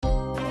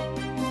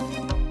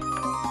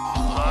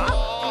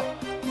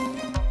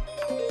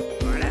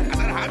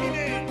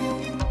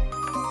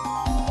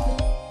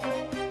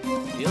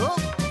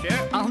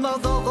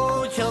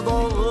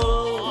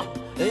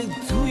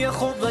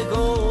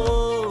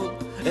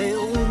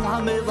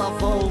همه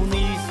وفا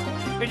نیست.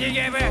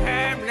 دیگه به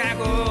هم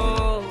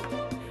نگو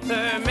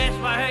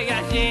مصباح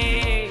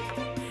گشتی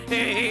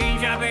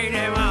اینجا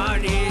بین ما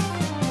نیست.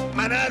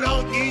 من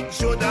الان این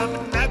شدم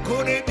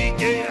نکنه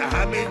دیگه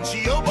همه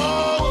چیو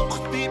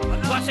باختیم.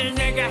 واسه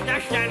نگه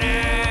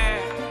داشتنه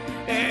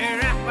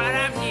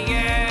رهبرم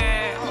دیگه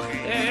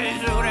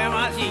زور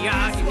ما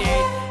زیاد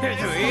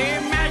نیست. تو این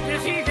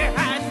مجلسی که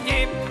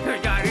هستیم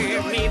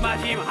داریم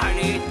میبازیم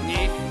حالیت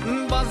نیست.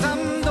 بازم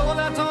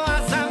دولت رو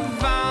از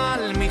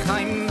اول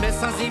میخوایم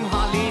بسازیم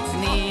حالیت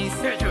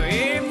نیست. تو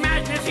این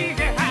مجلسی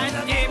که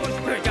هستیم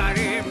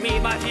داریم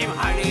میبازیم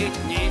حالیت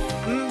نیست.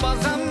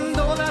 بازم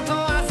دولت رو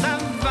از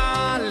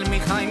اول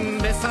میخوایم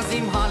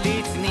بسازیم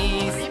حالیت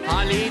نیست.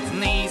 حالیت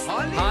نیست.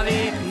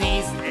 حالیت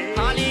نیست.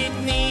 حالیت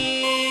نیست.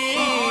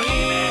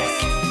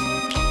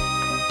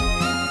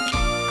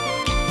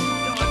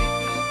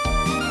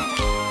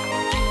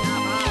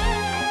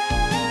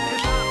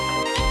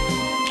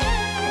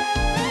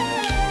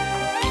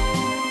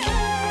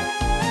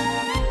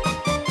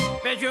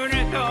 به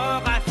جون تو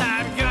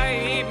قسم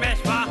جایی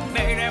مصباح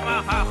بین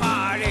ما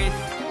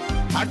خالیست.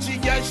 هرچی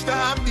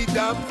گشتم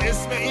دیدم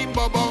اسم این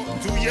بابا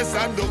توی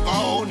صندوق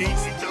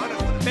نیست.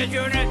 به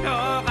جون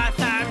تو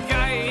قسم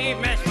جایی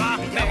مصباح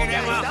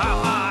بین ما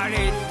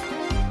خالیست.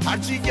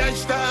 هرچی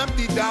گشتم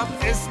دیدم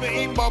اسم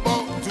این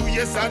بابا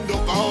توی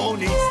صندوق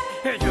نیست.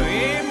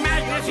 توی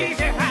مجلسی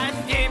که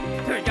هستیم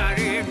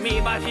داریم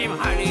میبازیم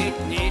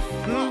حالیت نیست.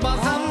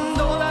 بازم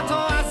دولت رو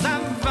از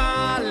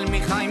اول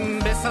میخوایم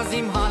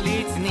بسازیم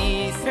حالیت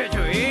نیست.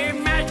 توی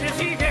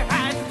مجلسی که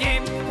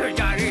هستیم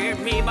داریم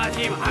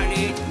میبازیم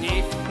حالیت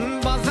نیست.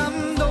 بازم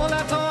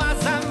دولت رو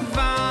از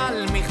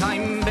اول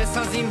میخوایم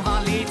بسازیم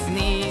حالیت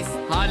نیست.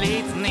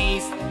 حالیت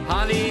نیست.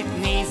 حالیت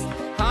نیست.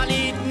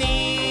 حالیت نیست.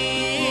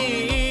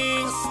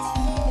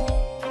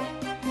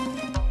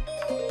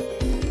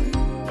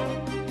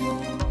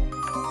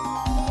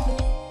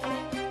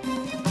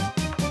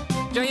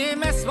 جای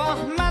مصباح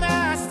من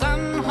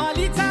هستم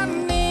حالیتم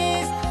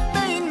نیست.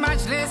 به این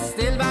مجلس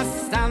دل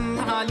بستم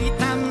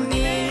حالیتم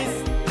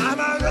نیست.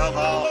 احمد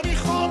آقا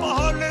میخوام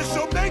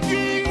حالشو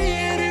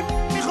بگیریم.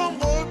 میخوام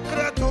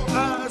قدرتو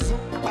از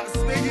اون پس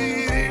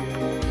بگیریم.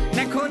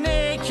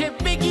 نکنه که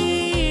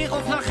بگی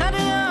قفل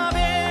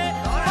خرابه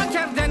با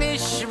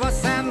کردنش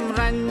واسم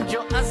رنج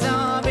و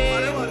عذابه.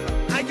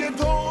 اگه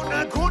تو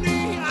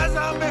نکنی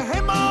ازم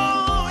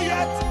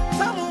حمایت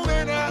تموم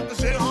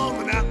نقشه هم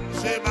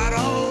نقشه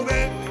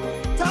برابه.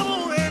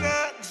 تموم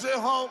نقشه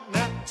هم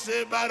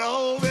نقشه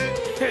برابه.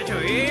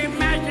 توی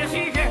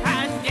مجلسی که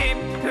هستیم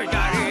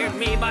داریم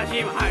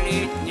میبازیم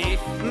حالیت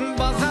نیست.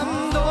 بازم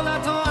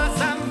دولت رو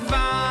از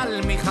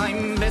اول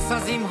میخوایم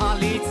بسازیم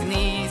حالیت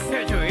نیست.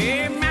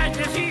 توی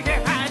مجلسی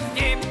که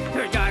هستیم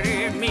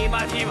داریم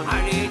میبازیم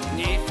حالیت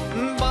نیست.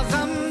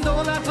 بازم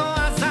دولت رو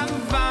از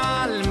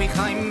اول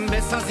میخوایم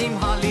بسازیم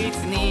حالیت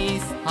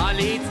نیست.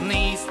 حالیت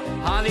نیست.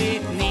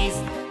 حالیت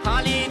نیست.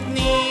 حالیت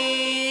نیست.